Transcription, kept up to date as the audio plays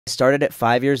started at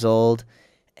 5 years old,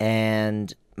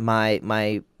 and my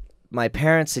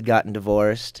parents had gotten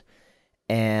divorced,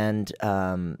 and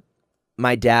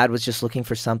my dad was just looking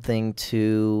for something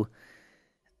to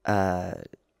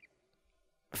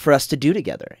for us to do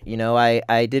together. You know,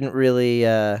 I didn't really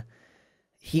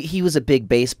he was a big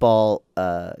baseball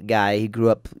guy. He grew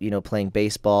up, you know, playing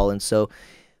baseball, and so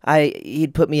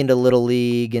he'd put me into Little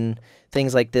League and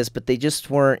things like this, but they just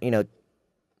weren't, you know,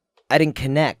 I didn't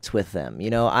connect with them. You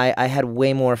know, I had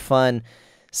way more fun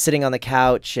sitting on the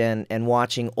couch and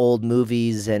watching old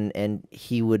movies, and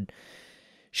he would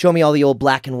show me all the old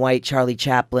black and white Charlie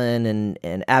Chaplin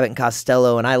and Abbott and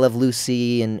Costello and I Love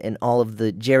Lucy and all of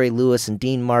the Jerry Lewis and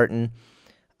Dean Martin,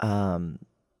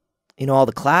 you know, all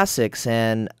the classics.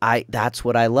 And that's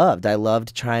what I loved. I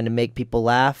loved trying to make people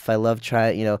laugh. I loved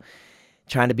trying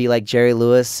to be like Jerry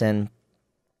Lewis. And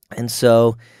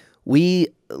so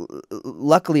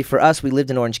luckily for us, we lived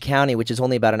in Orange County, which is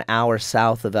only about an hour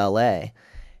south of LA.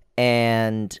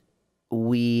 And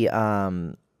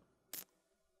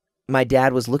my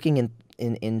dad was looking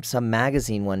in some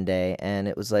magazine one day, and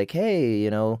it was like, hey, you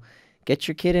know, get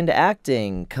your kid into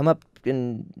acting, come up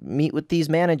and meet with these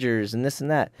managers and this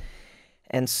and that.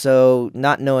 And so,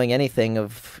 not knowing anything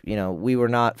of, you know, we were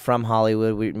not from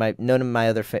Hollywood. None of my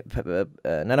other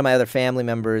family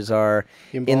members are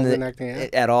involved in acting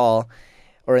at all,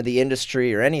 or in the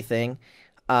industry or anything.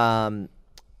 And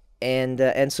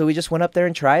so we just went up there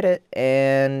and tried it,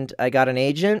 and I got an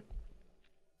agent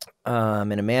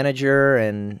and a manager,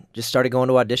 and just started going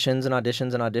to auditions and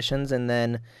auditions and auditions, and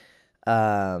then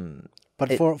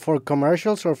But for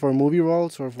commercials or for movie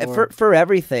roles or for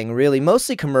everything, really,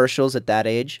 mostly commercials at that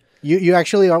age. You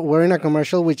actually were in a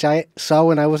commercial which I saw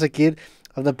when I was a kid,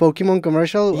 of the Pokemon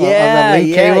commercial. Yeah, of the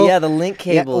link cable. the link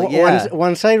cable. Yeah.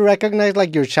 Once I recognized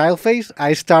like your child face,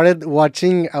 I started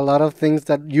watching a lot of things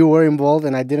that you were involved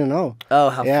and I didn't know. Oh,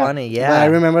 how funny! Yeah, but I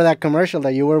remember that commercial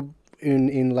that you were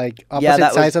in like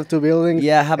opposite sides of two buildings.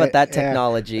 Yeah, how about that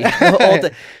technology?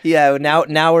 Yeah,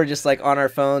 now we're just like on our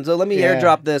phones. Oh, let me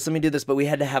airdrop this. Let me do this. But we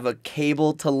had to have a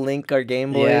cable to link our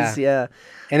Game Boys. Yeah.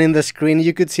 And in the screen,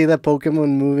 you could see the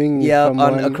Pokemon moving. Yeah,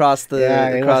 across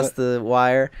the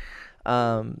wire.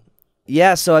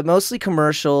 So I mostly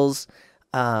commercials,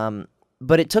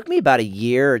 but it took me about a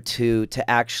year or two to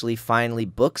actually finally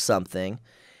book something.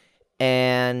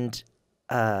 And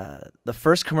the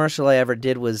first commercial I ever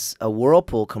did was a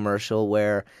Whirlpool commercial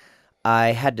where I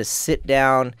had to sit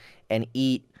down and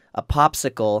eat a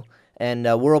popsicle. And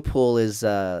Whirlpool is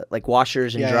like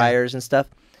washers and dryers and stuff.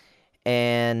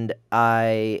 And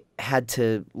I had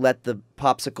to let the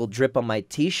popsicle drip on my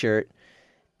T-shirt.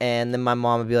 And then my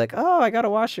mom would be like, "Oh, I gotta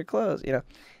wash your clothes," you know.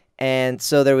 And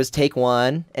so there was take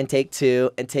 1 and take 2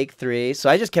 and take 3.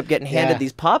 So I just kept getting handed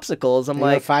these popsicles. I'm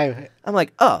like, 5. I'm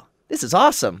like, "Oh, this is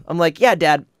awesome." I'm like, "Yeah,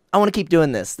 Dad, I want to keep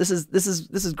doing this. This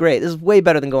is great. This is way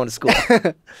better than going to school."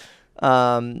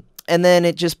 And then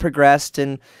it just progressed,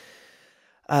 and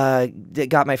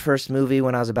got my first movie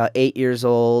when I was about 8 years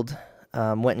old.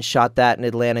 Went and shot that in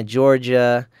Atlanta,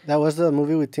 Georgia. That was the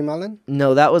movie with Tim Allen?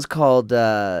 No, that was called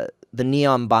The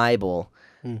Neon Bible.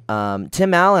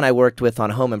 Tim Allen I worked with on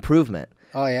Home Improvement.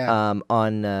 Oh yeah.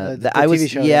 On the TV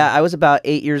show. Yeah, I was about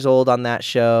 8 years old on that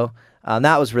show.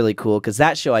 That was really cool because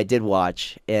that show I did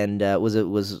watch, and was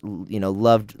you know,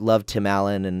 loved Tim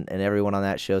Allen and everyone on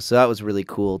that show. So that was really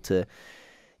cool to,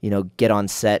 you know, get on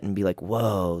set and be like,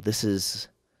 whoa, this is,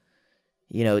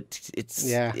 you know,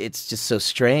 it's just so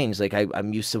strange. Like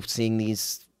I'm used to seeing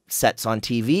these sets on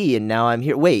TV, and now I'm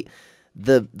here. Wait,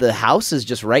 the house is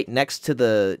just right next to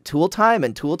the Tool Time,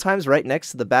 and Tool Time's right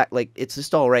next to the back. Like, it's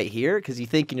just all right here, because you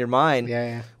think in your mind,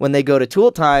 when they go to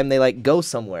Tool Time, they like go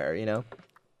somewhere, you know.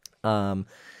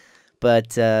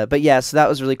 But yeah, so that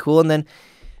was really cool, and then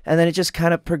it just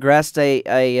kind of progressed.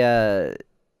 I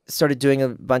started doing a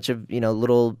bunch of, you know,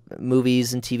 little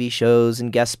movies and TV shows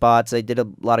and guest spots. I did a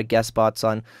lot of guest spots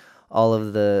on a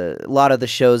lot of the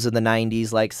shows of the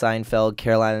 90s, like Seinfeld,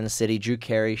 Caroline in the City, Drew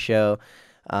Carey Show,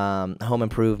 Home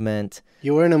Improvement.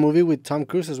 You were in a movie with Tom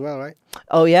Cruise as well, right?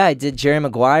 Oh yeah, I did Jerry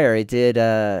Maguire. I did.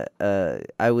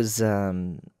 I was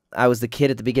the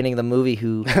kid at the beginning of the movie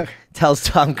who tells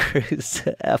Tom Cruise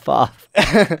to F off.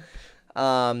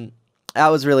 That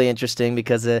was really interesting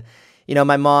because you know,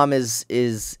 my mom is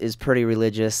pretty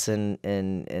religious and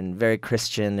very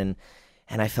Christian,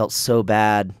 and I felt so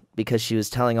bad because she was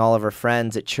telling all of her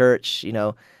friends at church, you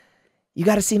know, you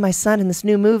got to see my son in this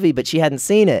new movie, but she hadn't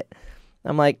seen it.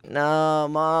 I'm like, no,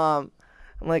 Mom.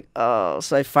 I'm like, oh.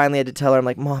 So I finally had to tell her, I'm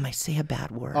like, Mom, I say a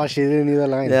bad word. Oh, she didn't know the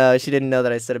line. No, she didn't know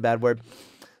that I said a bad word.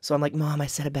 So I'm like, Mom, I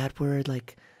said a bad word.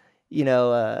 Like, you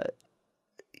know,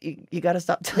 you gotta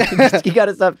stop you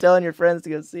gotta stop telling your friends to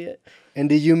go see it. And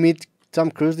did you meet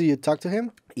Tom Cruise? Did you talk to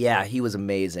him? Yeah, he was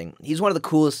amazing. He's one of the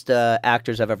coolest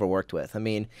actors I've ever worked with. I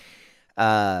mean,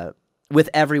 with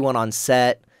everyone on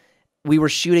set, we were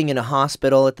shooting in a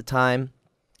hospital at the time,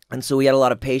 and so we had a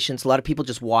lot of patients, a lot of people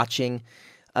just watching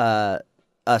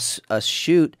us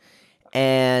shoot,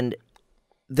 and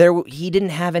he didn't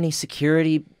have any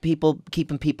security people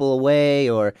keeping people away,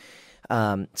 or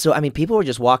so I mean, people were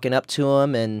just walking up to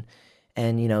him and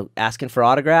asking for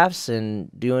autographs and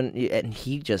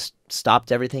he just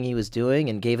stopped everything he was doing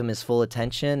and gave him his full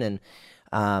attention,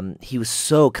 and he was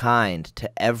so kind to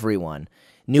everyone.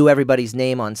 Knew everybody's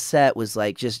name on set, was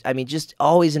like just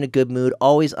always in a good mood,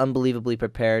 always unbelievably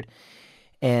prepared.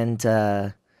 And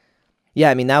yeah,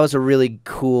 I mean, that was a really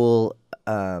cool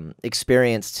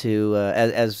experience to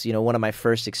as one of my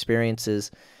first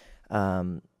experiences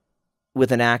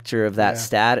with an actor of that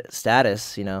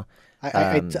status,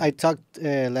 I talked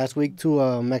last week to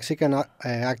a Mexican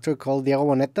actor called Diego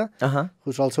Boneta,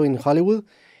 who's also in Hollywood,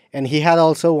 and he had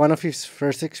also one of his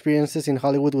first experiences in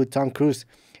Hollywood with Tom Cruise,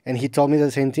 and he told me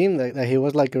the same thing, that he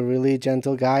was like a really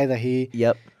gentle guy, that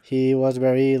he was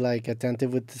very like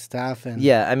attentive with the staff, and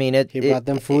I mean he brought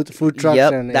them food trucks.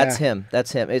 Yep, and that's him.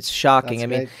 It's shocking. That's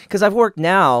mean, because I've worked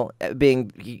now,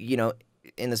 being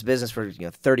in this business for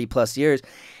 30 plus years,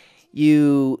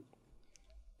 you've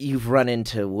run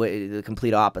into the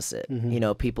complete opposite.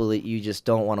 People that you just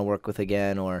don't want to work with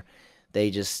again, or they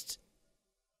just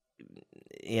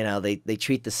they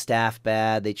treat the staff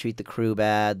bad, they treat the crew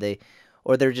bad,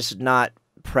 or they're just not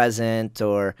present,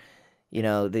 or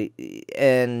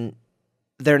and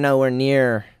they're nowhere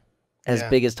near as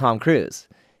big as Tom Cruise,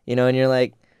 and you're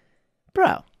like,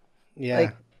 bro,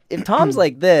 like, if Tom's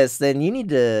like this, then you need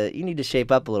to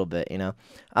shape up a little bit,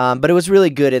 but it was really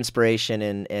good inspiration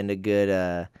and a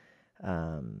good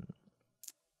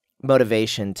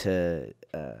motivation to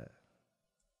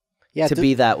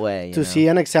be that way, to see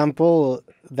an example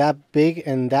that big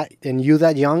and you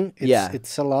that young.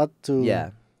 It's a lot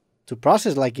to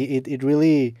process. Like it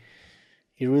really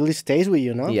stays with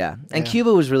you, no? Yeah, and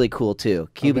Cuba was really cool too.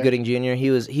 Cuba Gooding Jr.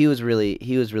 He was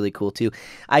really cool too.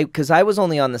 Because I was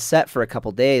only on the set for a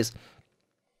couple days,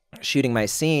 shooting my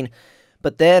scene,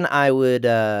 but then I would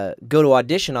go to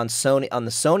audition on the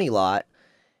Sony lot,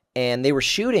 and they were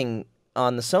shooting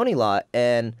on the Sony lot,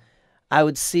 and I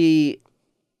would see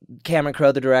Cameron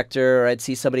Crowe, the director, or I'd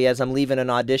see somebody as I'm leaving an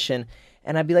audition,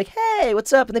 and I'd be like, "Hey,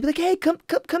 what's up?" And they'd be like, "Hey, come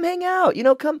hang out,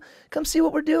 come see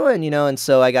what we're doing, And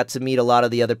so I got to meet a lot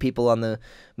of the other people on the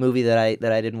movie that I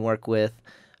didn't work with.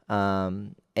 I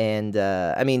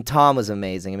mean, Tom was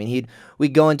amazing. I mean,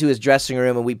 we'd go into his dressing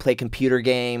room and we'd play computer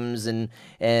games, and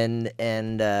he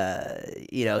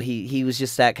was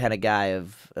just that kind of guy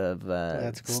of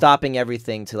That's cool. Stopping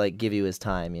everything to like give you his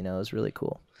time. It was really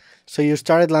cool. So you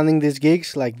started landing these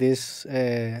gigs, like these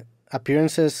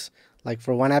appearances, like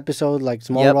for one episode, like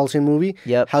small roles in movie.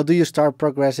 Yep. How do you start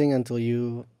progressing until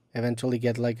you eventually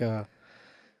get like a...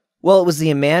 Well, it was the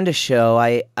Amanda Show.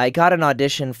 I got an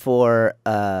audition for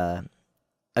a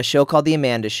show called The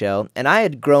Amanda Show, and I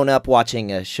had grown up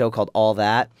watching a show called All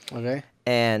That. Okay.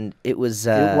 And it was...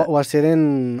 was it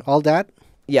in All That?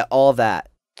 Yeah, All That.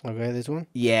 Okay, this one?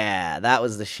 Yeah, that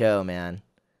was the show, man.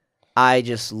 I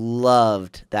just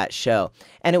loved that show.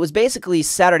 And it was basically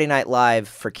Saturday Night Live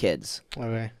for kids.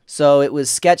 Okay. So it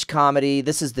was sketch comedy.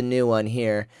 This is the new one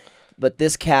here. But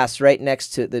this cast right next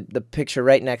to... The picture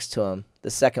right next to him,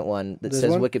 the second one that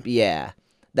says Wicked... Yeah,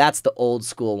 that's the old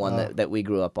school one that we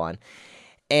grew up on.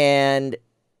 And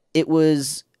it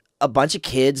was a bunch of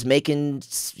kids making,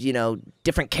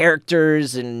 different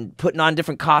characters and putting on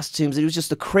different costumes. It was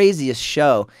just the craziest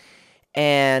show.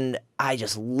 And I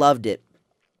just loved it.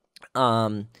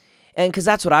 And because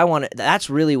that's what I want. That's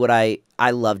really what I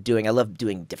love doing. I love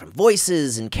doing different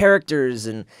voices and characters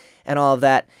and all of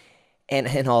that.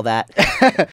 And all that.